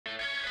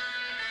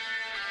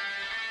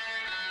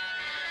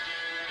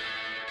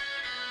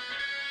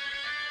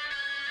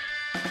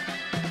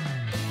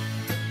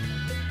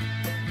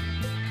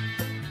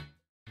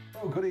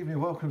good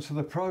evening, welcome to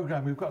the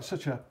programme. We've got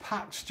such a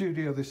packed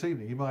studio this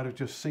evening. You might have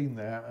just seen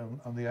there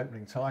on the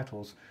opening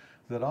titles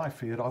that I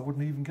feared I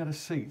wouldn't even get a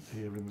seat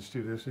here in the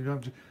studio, so you have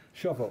to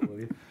shove up, will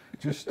you?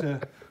 Just a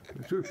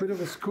bit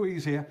of a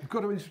squeeze here. I've got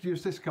to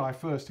introduce this guy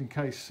first in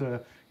case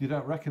you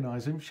don't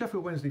recognise him.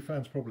 Sheffield Wednesday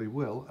fans probably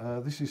will.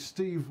 This is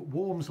Steve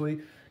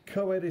Walmsley,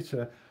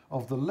 co-editor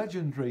of the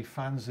legendary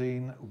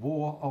fanzine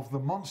War of the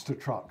Monster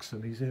Trucks,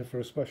 and he's here for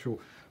a special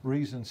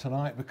reason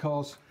tonight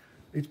because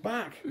it's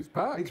back. It's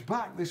back. It's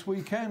back this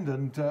weekend,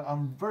 and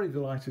I'm very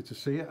delighted to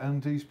see it.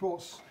 And he's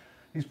brought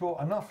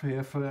enough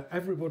here for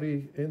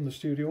everybody in the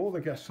studio, all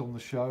the guests on the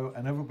show,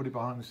 and everybody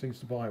behind the scenes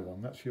to buy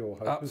one. That's your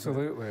hope.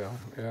 Absolutely, isn't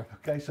it? yeah.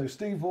 Okay, so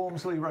Steve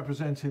Walmsley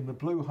representing the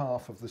blue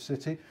half of the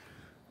city.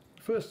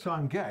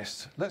 First-time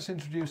guest. Let's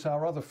introduce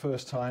our other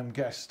first-time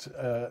guest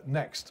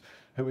next,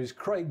 who is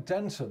Craig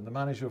Denton, the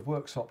manager of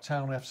Worksop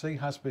Town FC,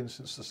 has been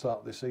since the start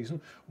of this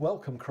season.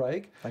 Welcome,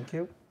 Craig. Thank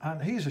you. And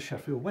he's a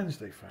Sheffield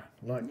Wednesday fan,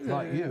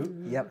 like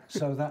you. Yep.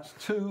 So that's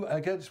 2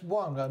 against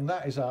 1, and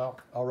that is our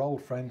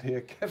old friend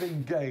here,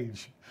 Kevin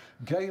Gage.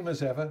 Game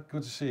as ever.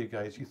 Good to see you,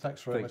 Gage.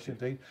 Thanks very much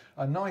indeed.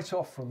 A night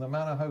off from the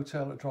Manor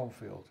Hotel at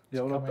Dronfield.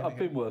 Yeah, well, I've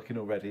been working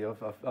already.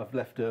 I've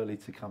left early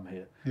to come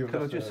here.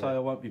 Can I just say I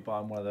won't be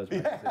buying one of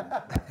those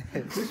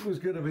magazines? This was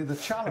going to be the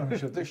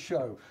challenge of this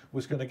show,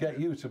 was going to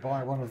get you to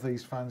buy one of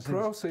these fanzines.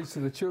 Proceeds to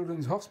the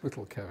Children's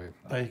Hospital, Kevin.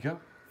 There you go.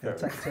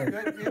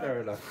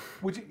 Fair enough.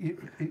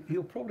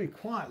 He'll probably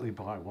quietly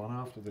buy one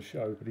after the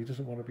show, but he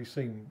doesn't want to be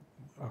seen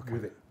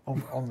with it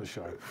on the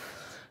show.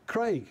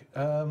 Craig,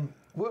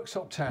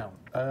 Worksop Town,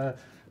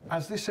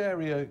 as this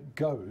area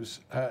goes,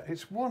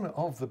 it's one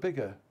of the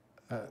bigger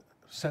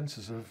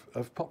centres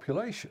of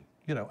population,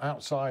 you know,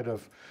 outside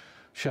of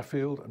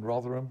Sheffield and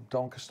Rotherham,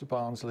 Doncaster,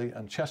 Barnsley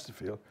and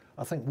Chesterfield.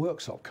 I think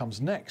Worksop comes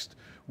next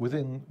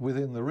within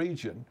the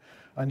region,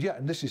 and yet,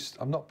 and this is,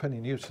 I'm not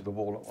pinning you to the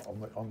wall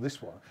on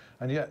this one,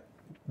 and yet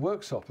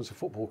Worksop as a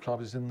football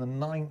club is in the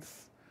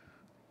 9th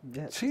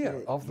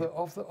tier of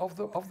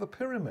the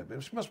pyramid,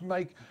 which must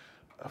make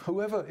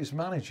whoever is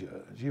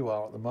manager, as you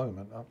are at the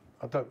moment,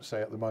 I don't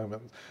say at the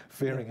moment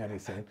fearing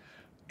anything,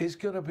 is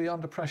going to be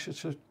under pressure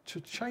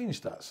to change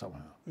that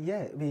somehow.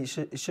 Yeah, I mean,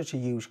 it's such a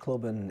huge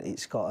club and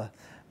it's got a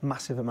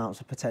massive amounts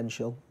of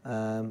potential,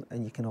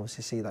 and you can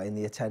obviously see that in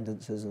the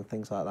attendances and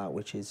things like that,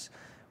 which is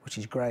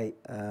great.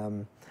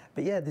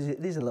 But yeah,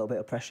 there's a little bit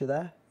of pressure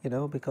there, you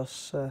know,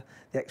 because the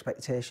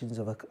expectations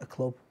of a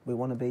club, we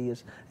want to be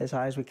as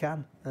high as we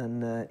can,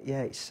 and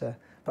yeah, it's.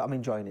 But I'm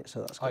enjoying it, so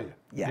that's good. Are you?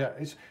 Yeah,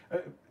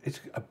 it's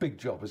a big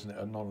job, isn't it,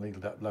 at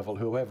non-league level,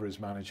 whoever is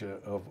manager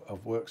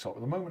of Worksop.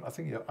 At the moment, I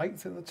think you're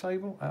 8th in the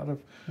table out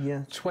of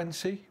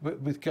 20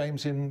 with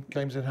games in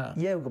hand.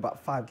 Yeah, we've got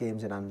about 5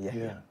 games in hand,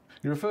 yeah.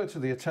 You referred to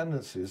the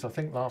attendances. I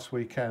think last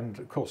weekend,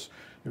 of course,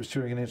 it was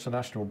during an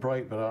international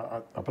break,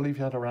 but I believe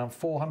you had around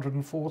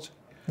 440?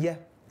 Yeah,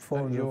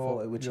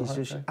 440, which is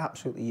just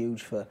absolutely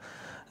huge for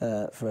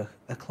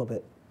a club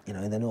at, you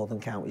know, in the Northern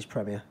Counties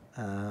Premier.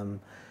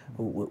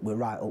 We're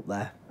right up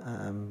there,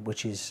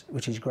 which is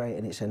great,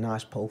 and it's a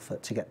nice pull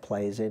to get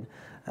players in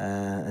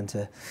and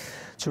to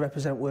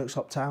represent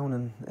Worksop Town,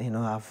 and you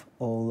know, have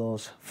all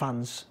those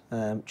fans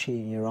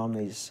cheering you on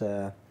is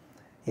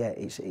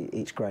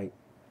it's great.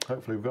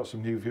 Hopefully we've got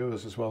some new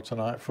viewers as well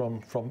tonight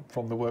from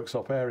the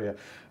Worksop area,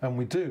 and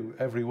we do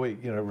every week,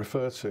 you know,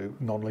 refer to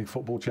non-league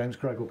football. James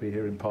Gregg will be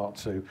here in part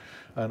 2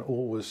 and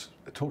always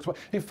talks about.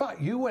 In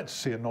fact, you went to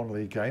see a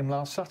non-league game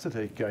last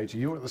Saturday, Gage.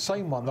 You were at the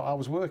same one that I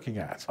was working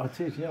at. I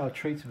did, yeah. I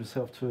treated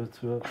myself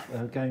to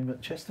a game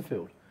at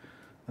Chesterfield.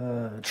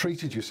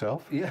 Treated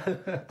yourself? Yeah.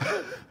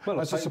 Well,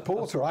 as a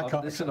supporter, I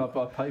can't. Listen, I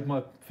paid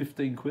my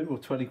 15 quid or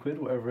 20 quid,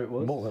 whatever it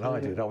was. More than I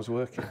did. I was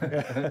working.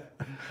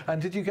 And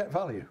did you get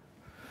value?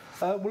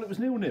 Well, it was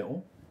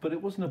 0-0, but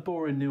it wasn't a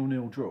boring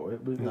 0-0 draw.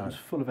 It was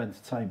full of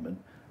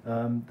entertainment.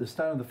 The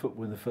standard of the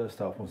football in the first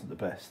half wasn't the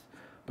best,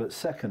 but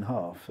second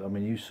half, I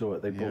mean, you saw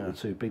it. They brought the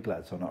 2 big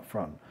lads on up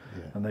front,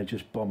 and they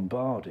just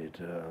bombarded.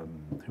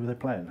 Who were they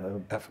playing?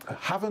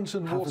 Havant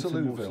and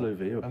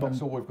Waterlooville. And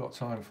that's all we've got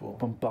time for.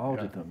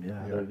 Bombarded them.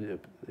 Yeah.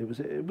 It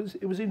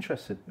was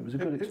interesting. It was a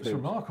good experience. It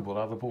was remarkable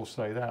how the ball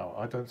stayed out.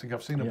 I don't think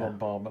I've seen a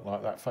bombardment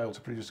like that fail to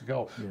produce a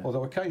goal.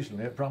 Although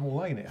occasionally at Bramall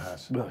Lane it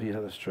has. Well, yeah,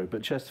 that's true.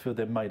 But Chesterfield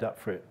then made up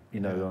for it, you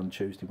know, on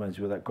Tuesday,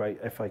 Wednesday with that great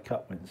FA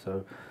Cup win.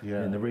 So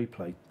in the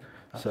replay.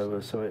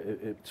 Absolutely. So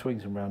it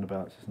swings and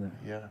roundabouts, isn't it?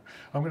 Yeah.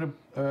 I'm going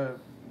to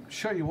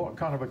show you what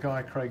kind of a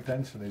guy Craig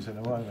Denton is in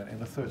a moment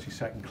in a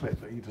 30-second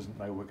clip that he doesn't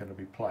know we're going to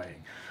be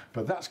playing.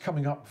 But that's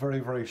coming up very,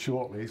 very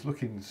shortly. He's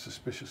looking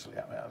suspiciously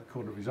at me out of the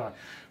corner of his eye.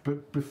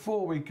 But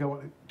before we go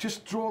on,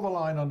 just draw the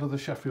line under the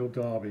Sheffield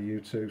derby,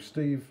 you two,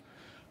 Steve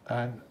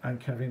and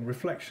Kevin.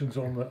 Reflections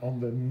on the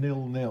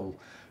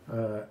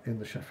 0-0 in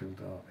the Sheffield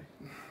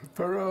derby.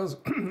 For us,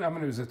 I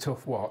mean, it was a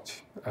tough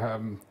watch.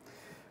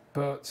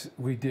 But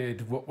we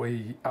did what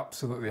we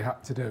absolutely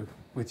had to do,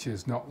 which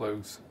is not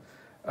lose.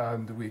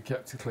 And we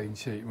kept a clean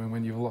sheet. I mean,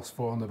 when you've lost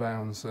 4 on the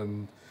bounce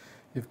and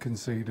you've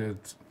conceded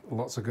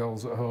lots of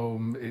goals at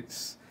home,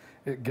 it's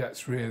it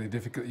gets really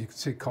difficult. You could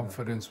see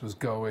confidence was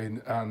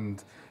going,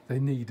 and they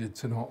needed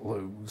to not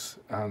lose,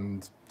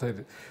 and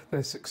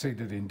they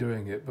succeeded in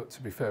doing it. But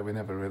to be fair, we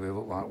never really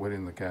looked like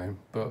winning the game.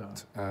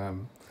 But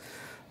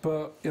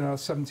but you know,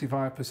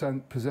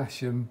 75%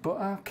 possession. But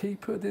our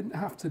keeper didn't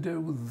have to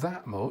do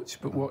that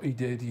much. But what he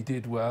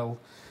did well,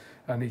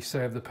 and he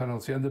saved the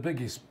penalty. And the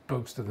biggest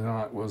boast of the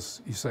night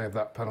was he saved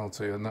that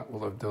penalty, and that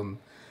will have done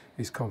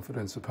his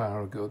confidence a power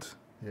of good.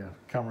 Yeah,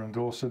 Cameron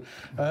Dawson.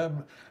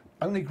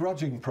 Only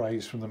grudging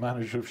praise from the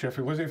manager of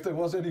Sheffield was if there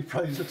was any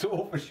praise at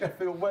all for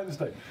Sheffield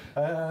Wednesday.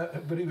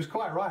 But he was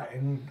quite right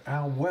in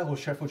how well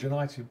Sheffield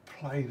United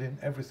played in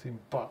everything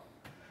but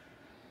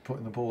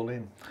putting the ball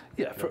in.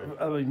 Yeah,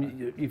 I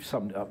mean, you've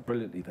summed it up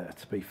brilliantly there,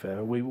 to be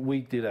fair.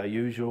 We did our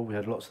usual. We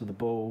had lots of the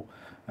ball.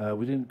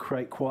 We didn't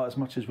create quite as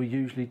much as we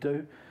usually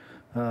do.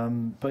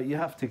 But you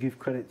have to give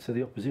credit to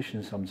the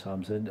opposition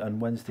sometimes.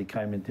 And Wednesday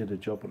came and did a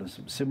job on us,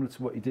 similar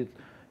to what he did,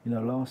 you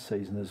know, last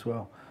season as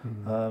well.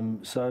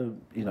 So,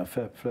 you know,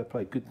 fair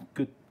play,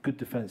 good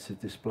defensive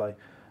display,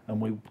 and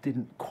we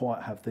didn't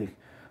quite have the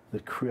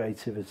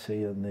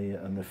creativity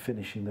and the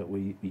finishing that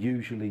we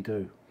usually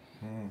do.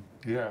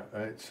 Yeah,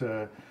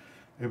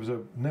 it was a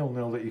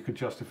 0-0 that you could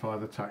justify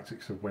the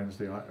tactics of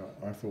Wednesday.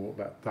 I thought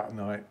that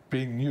night,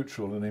 being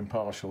neutral and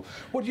impartial.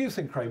 What do you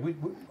think, Craig?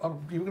 You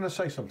were going to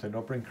say something.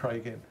 I'll bring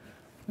Craig in.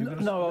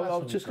 No, I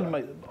was just going to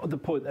make the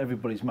point that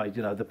everybody's made.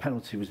 You know, the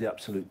penalty was the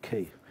absolute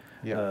key.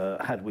 Yeah.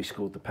 Had we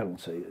scored the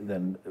penalty,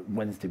 then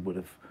Wednesday would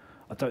have.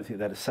 I don't think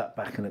they'd have sat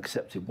back and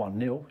accepted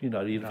 1-0. You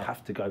know, you'd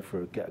have to go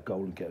for get a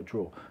goal and get a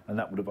draw, and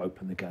that would have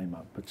opened the game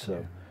up. But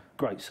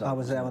great save. I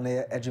was there on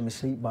the edge of my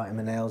seat, biting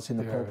my nails in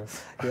the pub.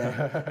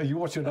 Yeah. You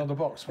watching on the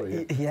box, were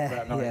you? Yeah,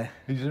 that night? yeah.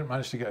 You didn't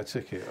manage to get a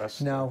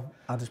ticket. No,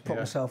 I just put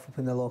myself up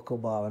in the local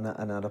bar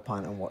and had a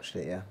pint and watched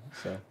it. Yeah.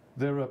 So.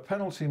 There are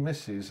penalty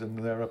misses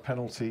and there are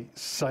penalty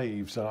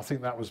saves, and I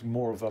think that was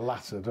more of the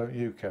latter, don't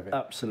you, Kevin?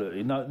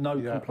 Absolutely. No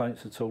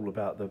complaints at all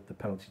about the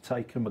penalty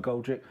taken.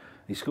 McGoldrick,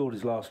 he scored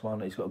his last one.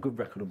 He's got a good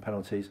record on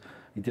penalties.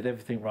 He did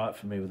everything right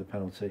for me with the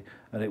penalty,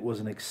 and it was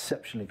an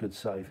exceptionally good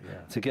save.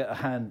 To get a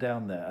hand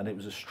down there, and it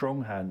was a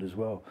strong hand as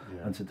well,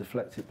 and to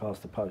deflect it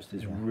past the post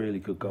is really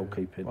good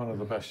goalkeeping. One of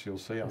the best you'll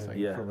see, I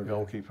think, from a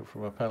goalkeeper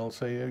from a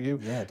penalty. Are you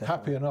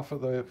happy enough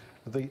at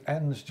the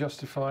ends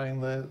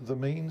justifying the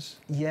means?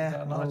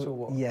 Yeah,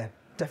 yeah,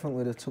 definitely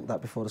would have took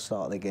that before the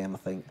start of the game. I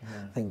think.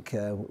 I think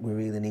we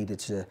really needed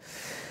to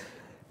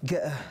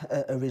get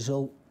a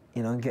result,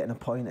 you know, and getting a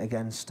point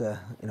against you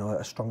know,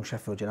 a strong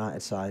Sheffield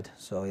United side.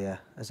 So yeah,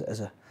 as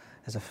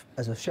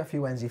a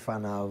Sheffield Wednesday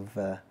fan, I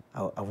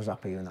was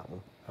happy in that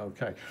one.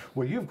 Okay,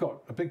 well, you've got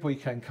a big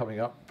weekend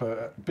coming up,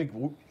 big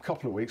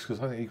couple of weeks,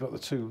 because I think you've got the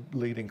two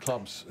leading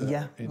clubs in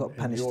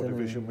your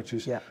division, which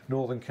is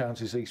Northern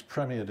Counties East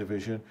Premier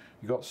Division.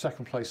 You've got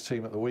second place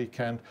team at the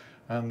weekend,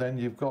 and then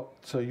you've got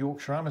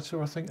Yorkshire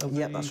Amateur, I think.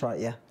 That's right.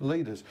 Yeah,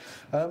 leaders.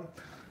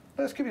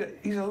 Let's give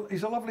you.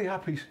 He's a lovely,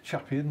 happy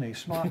chappy, isn't he?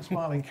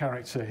 Smiling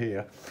character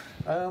here.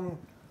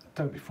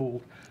 Don't be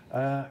fooled.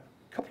 A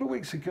couple of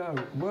weeks ago,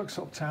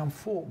 Worksop Town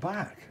fought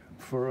back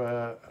for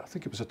I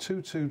think it was a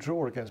 2-2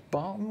 draw against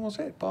Barton, was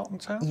it? Barton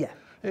Town? Yeah.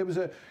 It was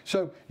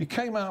so you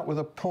came out with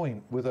a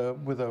point with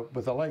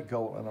a late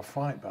goal and a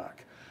fight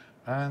back,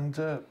 and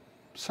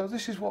so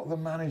this is what the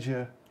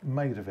manager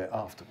made of it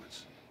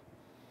afterwards.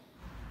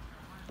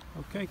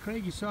 Okay,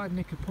 Craig, your side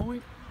nick a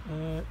point.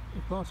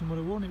 If Barton would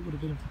have won, it would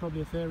have been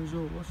probably a fair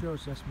result. What's your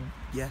assessment?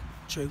 Yeah,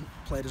 true.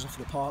 Played us off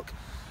the park.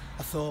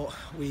 I thought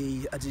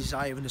a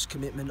desire and his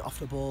commitment off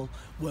the ball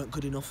weren't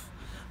good enough.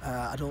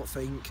 I don't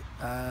think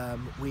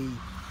we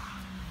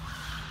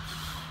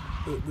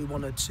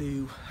wanted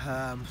to.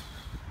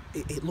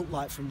 It looked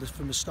like from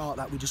the start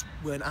that we just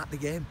weren't at the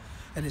game.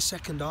 And in the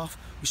second half,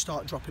 we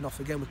start dropping off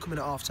again. We're coming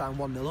at half time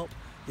 1-0 up,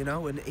 you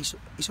know, and it's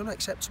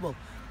unacceptable.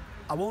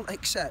 I won't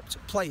accept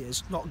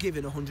players not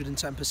giving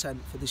 110%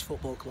 for this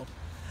football club.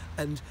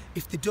 And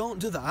if they don't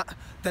do that,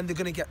 then they're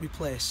going to get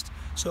replaced.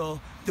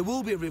 So there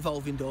will be a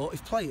revolving door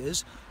if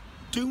players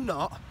do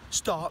not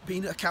start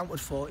being accounted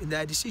for in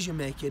their decision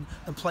making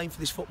and playing for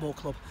this football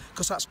club,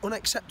 because that's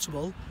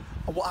unacceptable.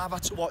 And what I've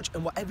had to watch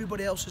and what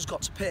everybody else has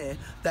got to pay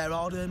their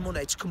hard-earned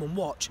money to come and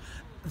watch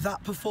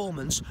that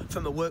performance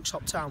from a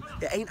Worksop Town.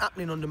 It ain't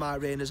happening under my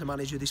reign as a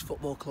manager of this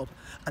football club,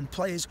 and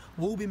players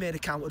will be made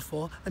accounted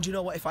for. And you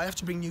know what, if I have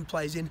to bring new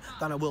players in,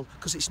 then I will,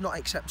 because it's not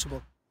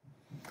acceptable.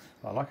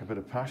 I like a bit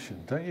of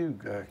passion, don't you?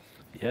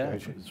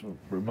 It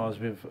reminds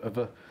me of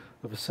a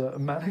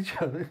certain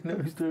manager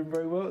who's doing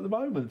very well at the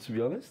moment, to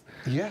be honest.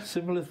 Yes.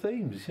 Similar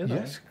themes, you know.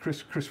 Yes,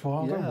 Chris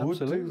Wilder would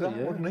do that,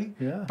 wouldn't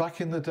he? Yeah.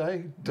 Back in the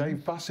day,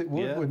 Dave Bassett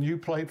would, when you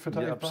played for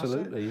Dave Bassett.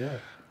 Absolutely, yeah.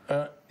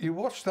 You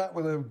watched that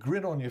with a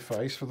grin on your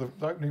face for the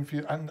opening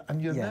few,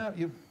 and you're now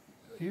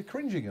you're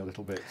cringing a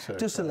little bit.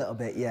 Just a little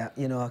bit, yeah.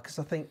 You know, because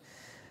I think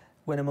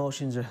when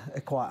emotions are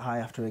quite high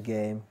after a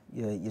game,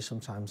 you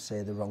sometimes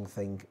say the wrong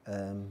thing.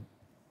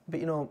 But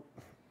you know,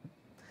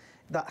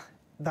 that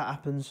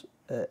happens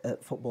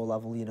at football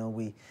level. You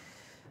know,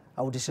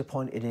 I was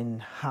disappointed in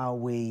how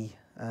we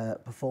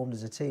performed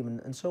as a team,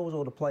 and so was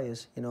all the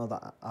players. You know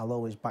that I'll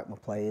always back my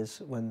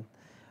players when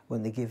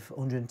they give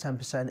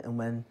 110% and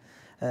when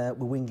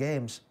we win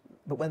games.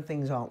 But when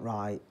things aren't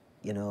right,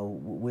 you know,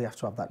 we have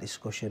to have that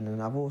discussion.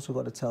 And I've also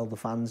got to tell the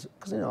fans,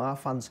 because you know our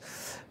fans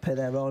pay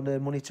their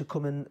hard-earned money to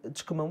come and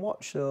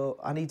watch. So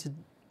I need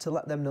to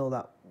let them know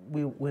that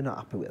we're not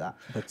happy with that.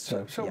 But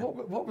so yeah.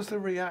 What was the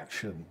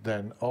reaction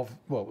then of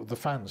the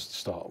fans to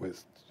start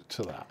with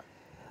to that?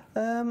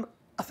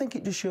 I think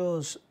it just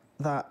shows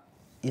that,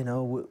 you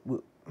know,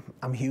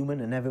 I'm human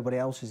and everybody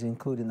else is,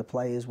 including the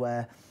players,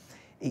 where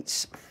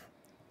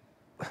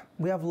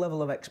we have a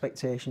level of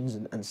expectations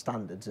and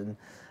standards, and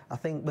I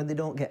think when they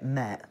don't get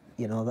met,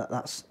 you know,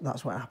 that's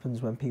what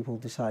happens when people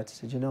decide to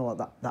say, you know what,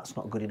 that's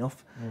not good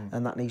enough,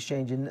 and that needs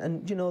changing.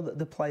 And you know that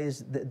the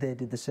players, they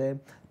did the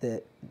same.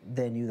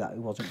 They knew that it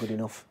wasn't good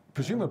enough.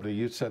 Presumably,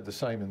 you'd said the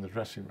same in the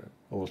dressing room,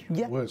 or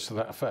words to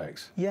that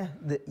effect. Yeah,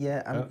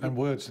 and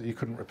words that you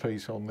couldn't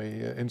repeat on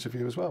the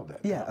interview as well. Then.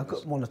 Yeah, I've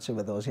got one or two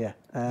of those. Yeah.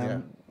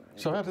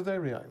 So how did they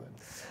react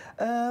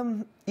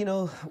then? You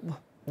know,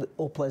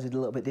 all players did a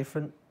little bit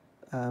different.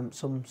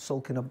 Some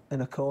sulk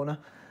in a corner,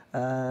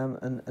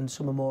 and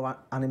some are more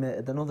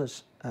animated than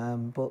others.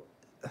 But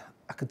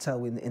I could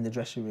tell in the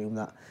dressing room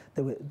that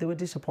they were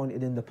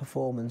disappointed in the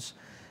performance.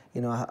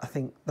 You know, I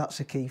think that's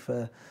the key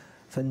for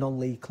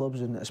non-league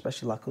clubs, and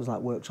especially like us, like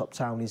Worksop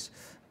Town, is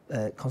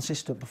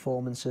consistent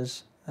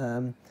performances.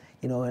 You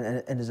know,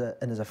 and as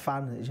a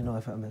fan, as you know,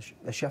 if I'm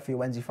a Sheffield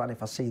Wednesday fan,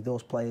 if I see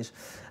those players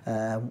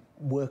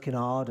working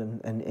hard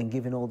and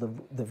giving all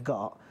they've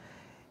got,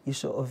 you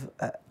sort of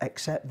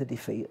accept the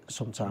defeat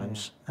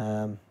sometimes.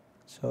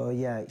 So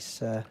yeah,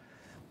 it's.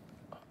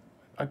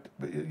 I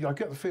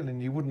get the feeling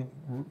you wouldn't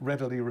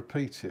readily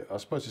repeat it. I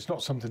suppose it's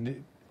not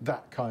something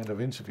that kind of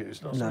interview.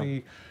 It's not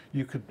something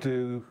you could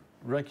do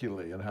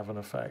regularly and have an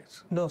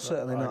effect. No,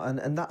 certainly not.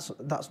 And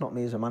that's not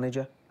me as a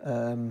manager.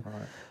 Right.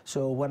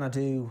 So when I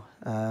do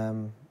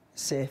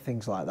say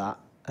things like that,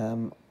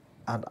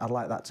 I'd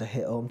like that to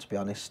hit home. To be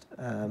honest,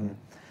 I'm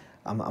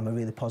a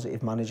really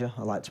positive manager.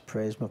 I like to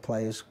praise my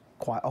players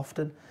quite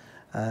often,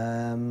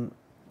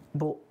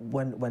 but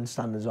when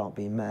standards aren't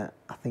being met,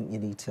 I think you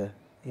need to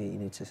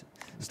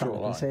stand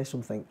up and say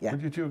something. Yeah.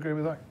 Would you agree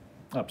with that?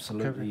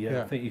 Absolutely.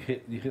 Yeah. I think you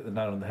hit the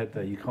nail on the head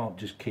there. You can't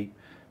just keep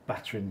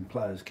battering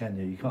players, can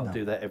you? You can't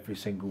do that every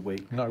single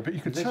week. No, but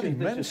you could tell he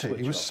meant it.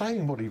 He was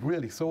saying what he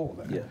really thought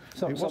there.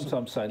 Yeah.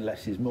 Sometimes saying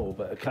less is more,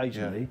 but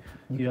occasionally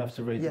you have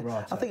to read the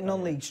right. I think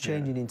non-league's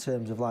changing in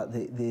terms of like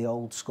the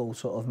old school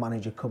sort of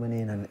manager coming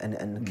in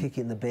and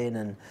kicking the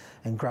bin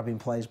and grabbing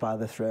players by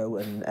the throat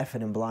and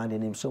effing and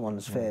blinding him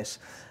someone's face.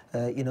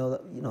 You know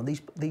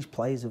these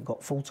players have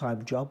got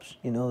full-time jobs.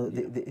 You know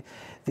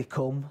they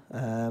come.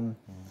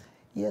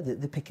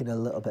 They're picking a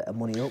little bit of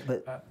money up,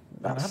 but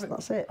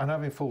that's it. And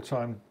having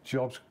full-time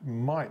jobs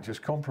might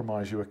just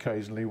compromise you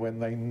occasionally when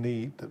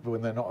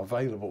they're not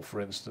available, for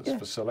instance,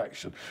 for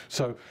selection.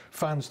 So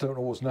fans don't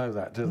always know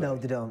that, do they? No,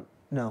 they don't.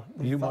 No.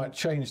 You might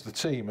change the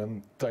team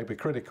and they'd be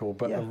critical,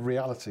 but the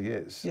reality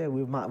is... Yeah,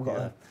 we might have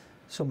got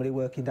somebody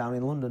working down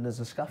in London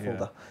as a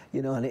scaffolder,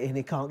 you know, and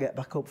he can't get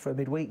back up for a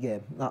midweek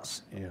game.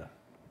 That's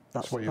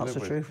what you live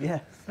with. Truth.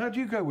 Yeah. How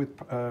do you go with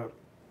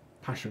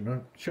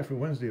passion? Sheffield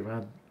Wednesday have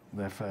had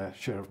their fair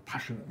share of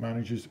passionate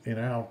managers in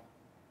our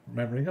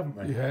memory, haven't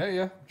they?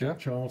 Yeah. Jack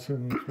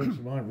Charlton, springs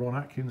to mind. Ron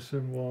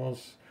Atkinson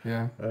was.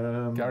 Yeah.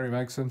 Gary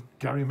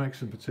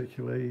Megson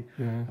particularly.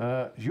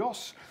 Yeah.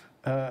 Jos,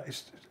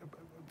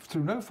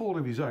 through no fault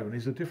of his own,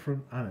 is a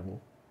different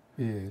animal.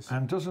 He is.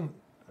 And doesn't.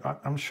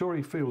 I'm sure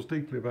he feels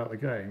deeply about the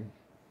game,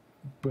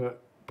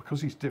 but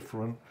because he's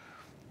different,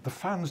 the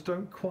fans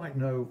don't quite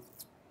know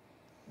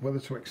whether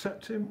to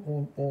accept him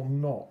or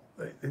not.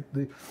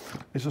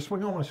 It's a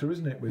swingometer,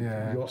 isn't it, with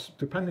Jos,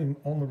 depending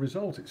on the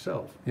result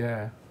itself.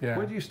 Yeah.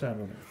 Where do you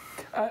stand on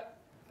it?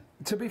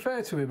 To be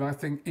fair to him, I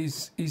think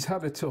he's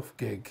had a tough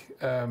gig,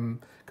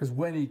 because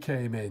when he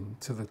came in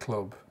to the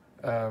club,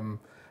 there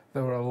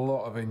were a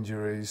lot of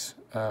injuries,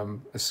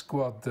 a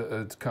squad that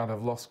had kind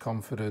of lost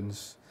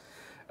confidence,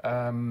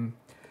 and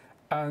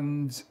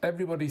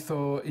everybody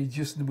thought we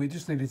just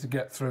needed to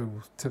get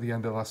through to the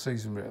end of last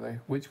season, really,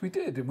 which we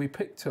did, and we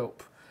picked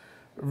up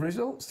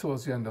results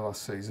towards the end of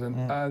last season,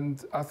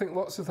 and I think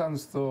lots of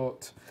fans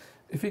thought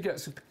if he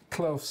gets a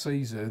close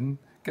season,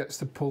 gets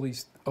to pull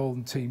his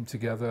own team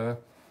together,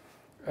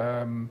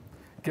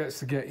 gets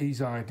to get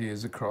his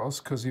ideas across,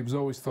 because he was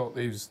always thought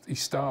he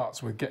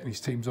starts with getting his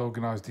teams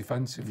organised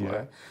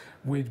defensively,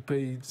 we'd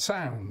be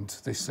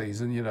sound this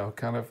season, you know,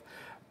 kind of.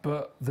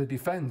 But the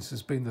defence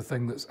has been the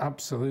thing that's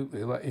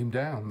absolutely let him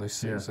down this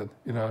season.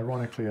 You know,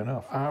 ironically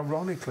enough.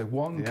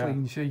 One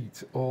clean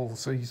sheet all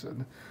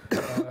season.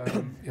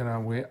 You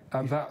know,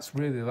 and that's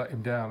really let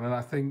him down. And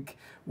I think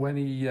when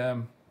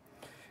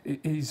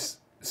he's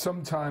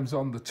sometimes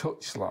on the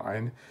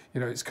touchline,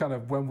 you know, it's kind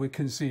of when we're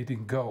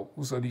conceding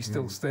goals and he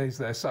still stays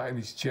there, sat in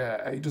his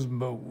chair, he doesn't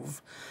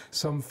move.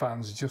 Some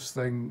fans just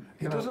think...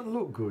 It doesn't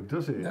look good,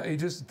 does it? No, he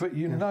just... But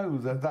you know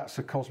that's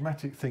a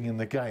cosmetic thing in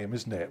the game,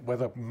 isn't it?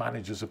 Whether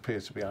managers appear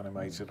to be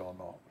animated or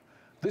not.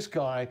 This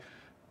guy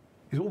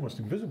he's almost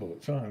invisible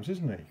at times,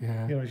 isn't he?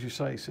 Yeah. You know, as you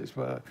say, sits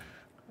where.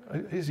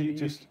 Is he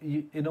just?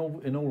 In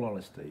all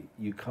honesty,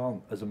 you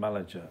can't, as a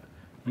manager,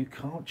 you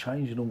can't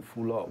change an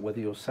awful lot. Whether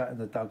you're sat in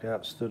the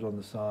dugout, stood on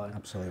the side,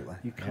 absolutely,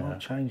 you can't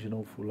change an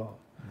awful lot.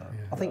 No.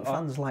 Yeah. I think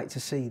fans like to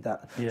see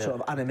that sort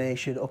of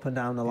animation up and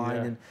down the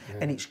line,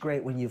 and it's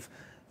great when you've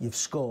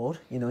scored.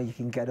 You know, you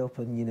can get up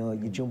and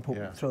you jump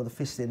up, throw the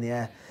fist in the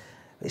air.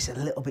 It's a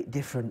little bit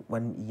different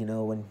when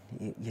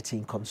your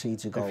team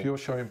concedes a goal. If you're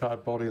showing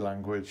bad body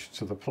language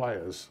to the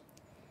players,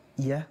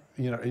 you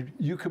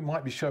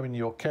might be showing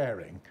you're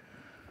caring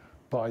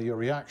by your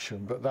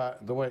reaction,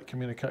 but the way it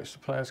communicates to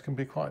players can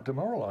be quite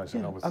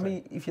demoralising. I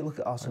mean, if you look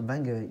at Arsene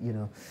Wenger,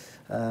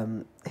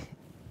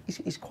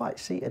 he's quite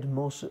seated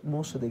most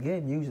of the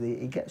game. Usually,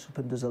 he gets up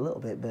and does a little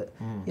bit, but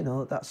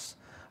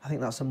I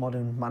think that's a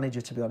modern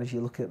manager, to be honest. You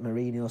look at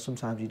Mourinho,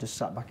 sometimes he just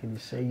sat back in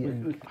his seat.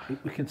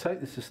 We can take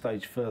this a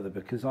stage further,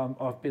 because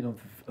I've been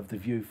of the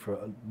view for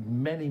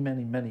many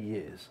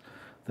years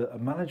that a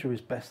manager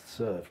is best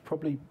served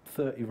probably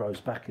 30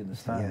 rows back in the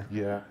stand.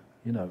 Yeah.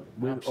 You know,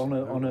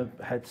 on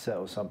a headset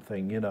or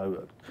something,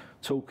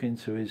 talking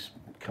to his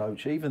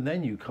coach. Even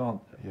then, you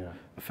can't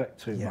affect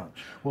too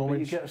much. Well, but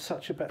you get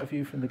such a better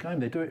view from the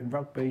game. They do it in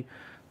rugby.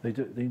 They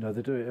do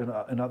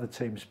it in other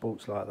team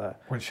sports like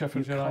that. When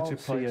Sheffield United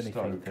played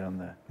Stoke down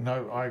there.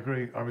 No, I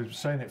agree. I was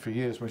saying it for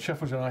years. When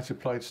Sheffield United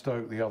played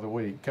Stoke the other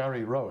week,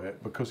 Gary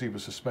Rowett, because he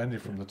was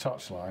suspended from the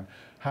touchline,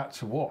 had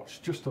to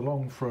watch just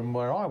along from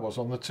where I was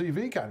on the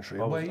TV gantry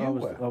and where you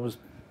were. I was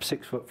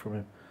 6 foot from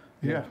him.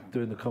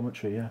 Doing the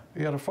commentary.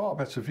 He had a far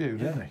better view,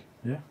 didn't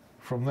he? Yeah.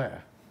 From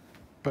there,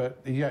 but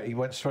he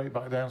went straight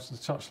back down to the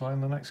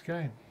touchline the next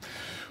game.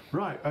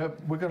 Right,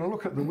 we're going to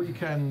look at the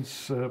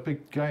weekend's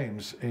big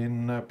games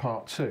in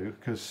part 2,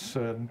 because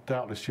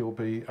doubtless you'll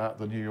be at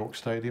the New York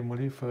Stadium,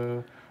 will you,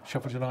 for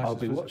Sheffield United? I'll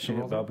be watching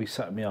it, but I'll be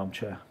sat in my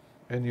armchair.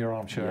 In your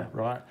armchair,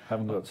 right?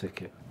 Haven't got a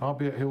ticket. I'll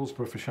be at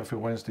Hillsborough for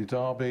Sheffield Wednesday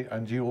derby,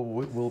 and you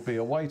will be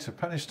away to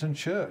Penistone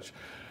Church.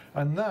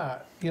 And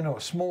that,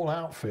 a small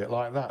outfit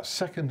like that,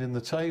 second in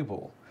the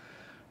table,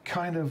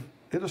 kind of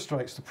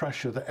illustrates the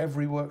pressure that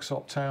every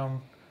Worksop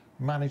Town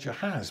manager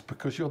has,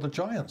 because you're the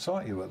Giants,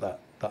 aren't you, at that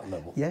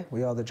level? Yeah,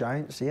 we are the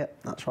Giants,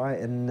 that's right.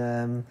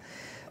 And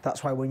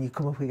that's why when you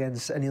come up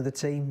against any other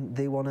team,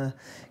 they want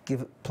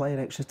to play an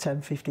extra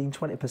 10, 15,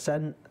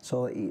 20%,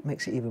 so it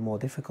makes it even more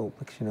difficult,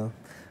 because,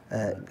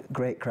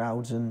 great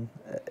crowds and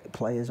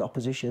players,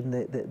 opposition,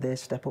 they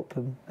step up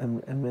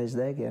and raise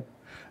their game.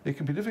 It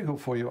can be difficult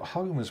for you at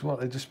home as well,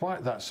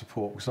 despite that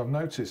support, because I've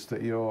noticed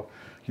that your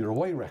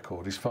away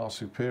record is far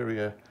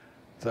superior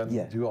than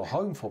your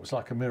home form. It's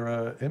like a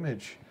mirror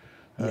image.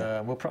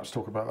 We'll perhaps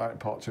talk about that in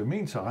part 2.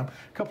 Meantime,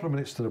 a couple of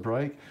minutes to the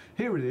break.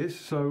 Here it is.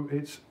 So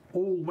it's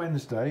all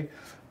Wednesday,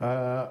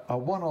 a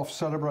one-off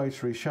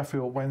celebratory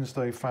Sheffield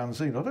Wednesday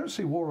fanzine. I don't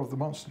see War of the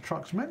Monster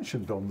Trucks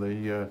mentioned on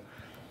the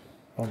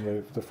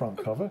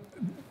front cover.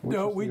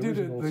 No, we did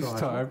it this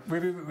time. We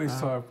did it this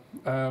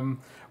time.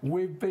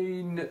 We've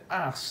been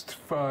asked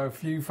by a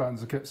few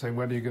fans who kept saying,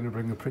 when are you going to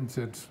bring a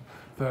printed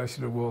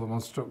version of War of the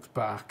Monster Trucks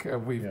back?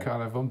 And we've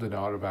kind of ummed and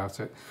ahed about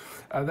it.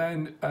 And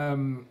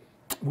then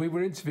we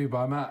were interviewed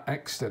by Matt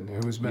Exton, who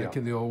was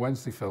making the All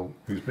Wednesday film.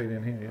 Who's been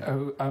in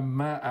here, and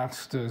Matt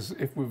asked us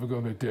if we were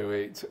going to do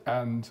it.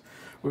 And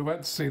we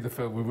went to see the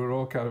film. We were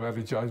all kind of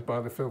energised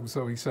by the film.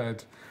 So he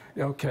said,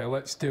 OK,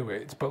 let's do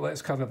it, but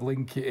let's kind of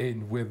link it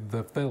in with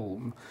the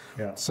film.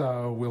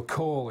 So we'll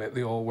call it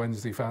the All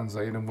Wednesday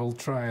fanzine, and we'll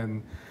try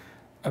and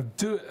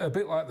do it a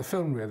bit like the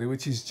film, really,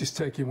 which is just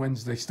taking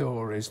Wednesday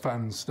stories,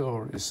 fan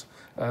stories,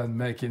 and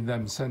making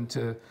them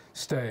centre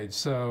stage.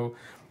 So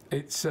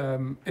it's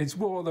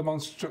War of the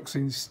Monster Trucks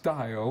in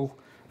style,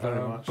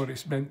 but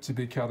it's meant to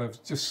be kind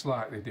of just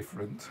slightly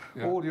different.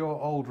 All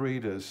your old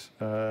readers,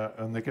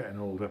 and they're getting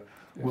older,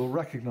 will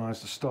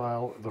recognise the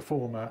style, the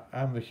format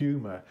and the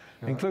humour,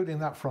 including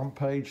that front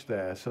page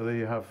there. So there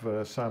you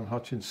have Sam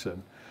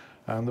Hutchinson,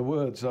 and the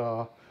words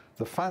are,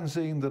 "The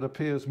fanzine that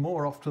appears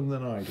more often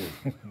than I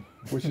do,"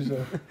 which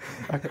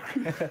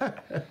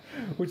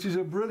is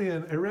a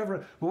brilliant,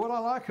 irreverent. But what I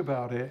like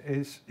about it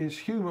is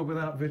humour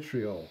without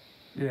vitriol.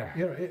 Yeah.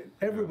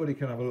 Everybody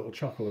can have a little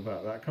chuckle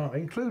about that, can't they?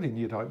 Including,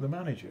 you'd hope, the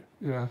manager.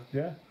 Yeah.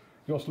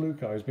 Jos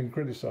Luca has been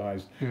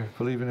criticised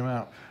for leaving him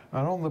out.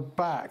 And on the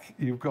back,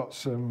 you've got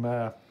some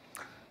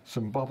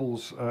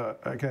bubbles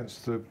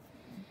against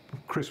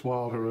Chris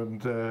Wilder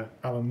and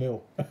Alan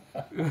Mill.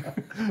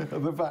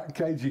 At the back,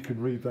 Gage, you can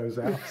read those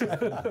out.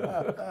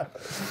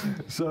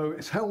 So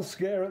it's Hell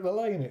Scare at the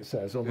Lane, it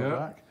says on the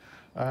back.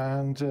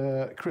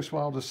 And Chris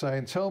Wilder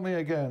saying, "Tell me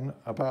again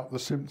about the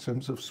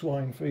symptoms of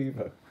swine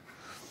fever."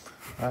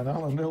 And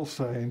Alan Mill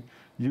saying,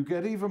 "You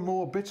get even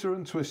more bitter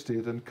and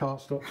twisted and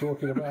can't stop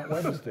talking about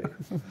Wednesday."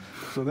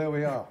 So there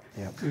we are.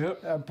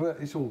 But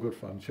it's all good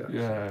fun,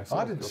 chaps.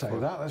 I didn't say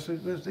that.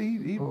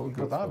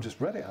 But I've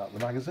just read it out of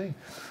the magazine.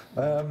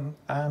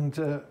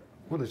 And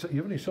Well,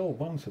 you've only sold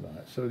one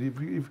tonight, so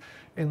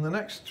in the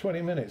next 20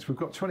 minutes, we've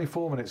got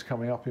 24 minutes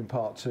coming up in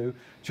part 2.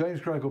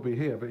 James Gregg will be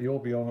here, but you'll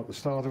be on at the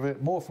start of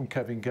it. More from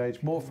Kevin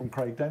Gage, more from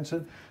Craig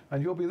Denton,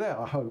 and you'll be there,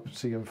 I hope.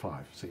 See you in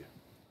 5. See you.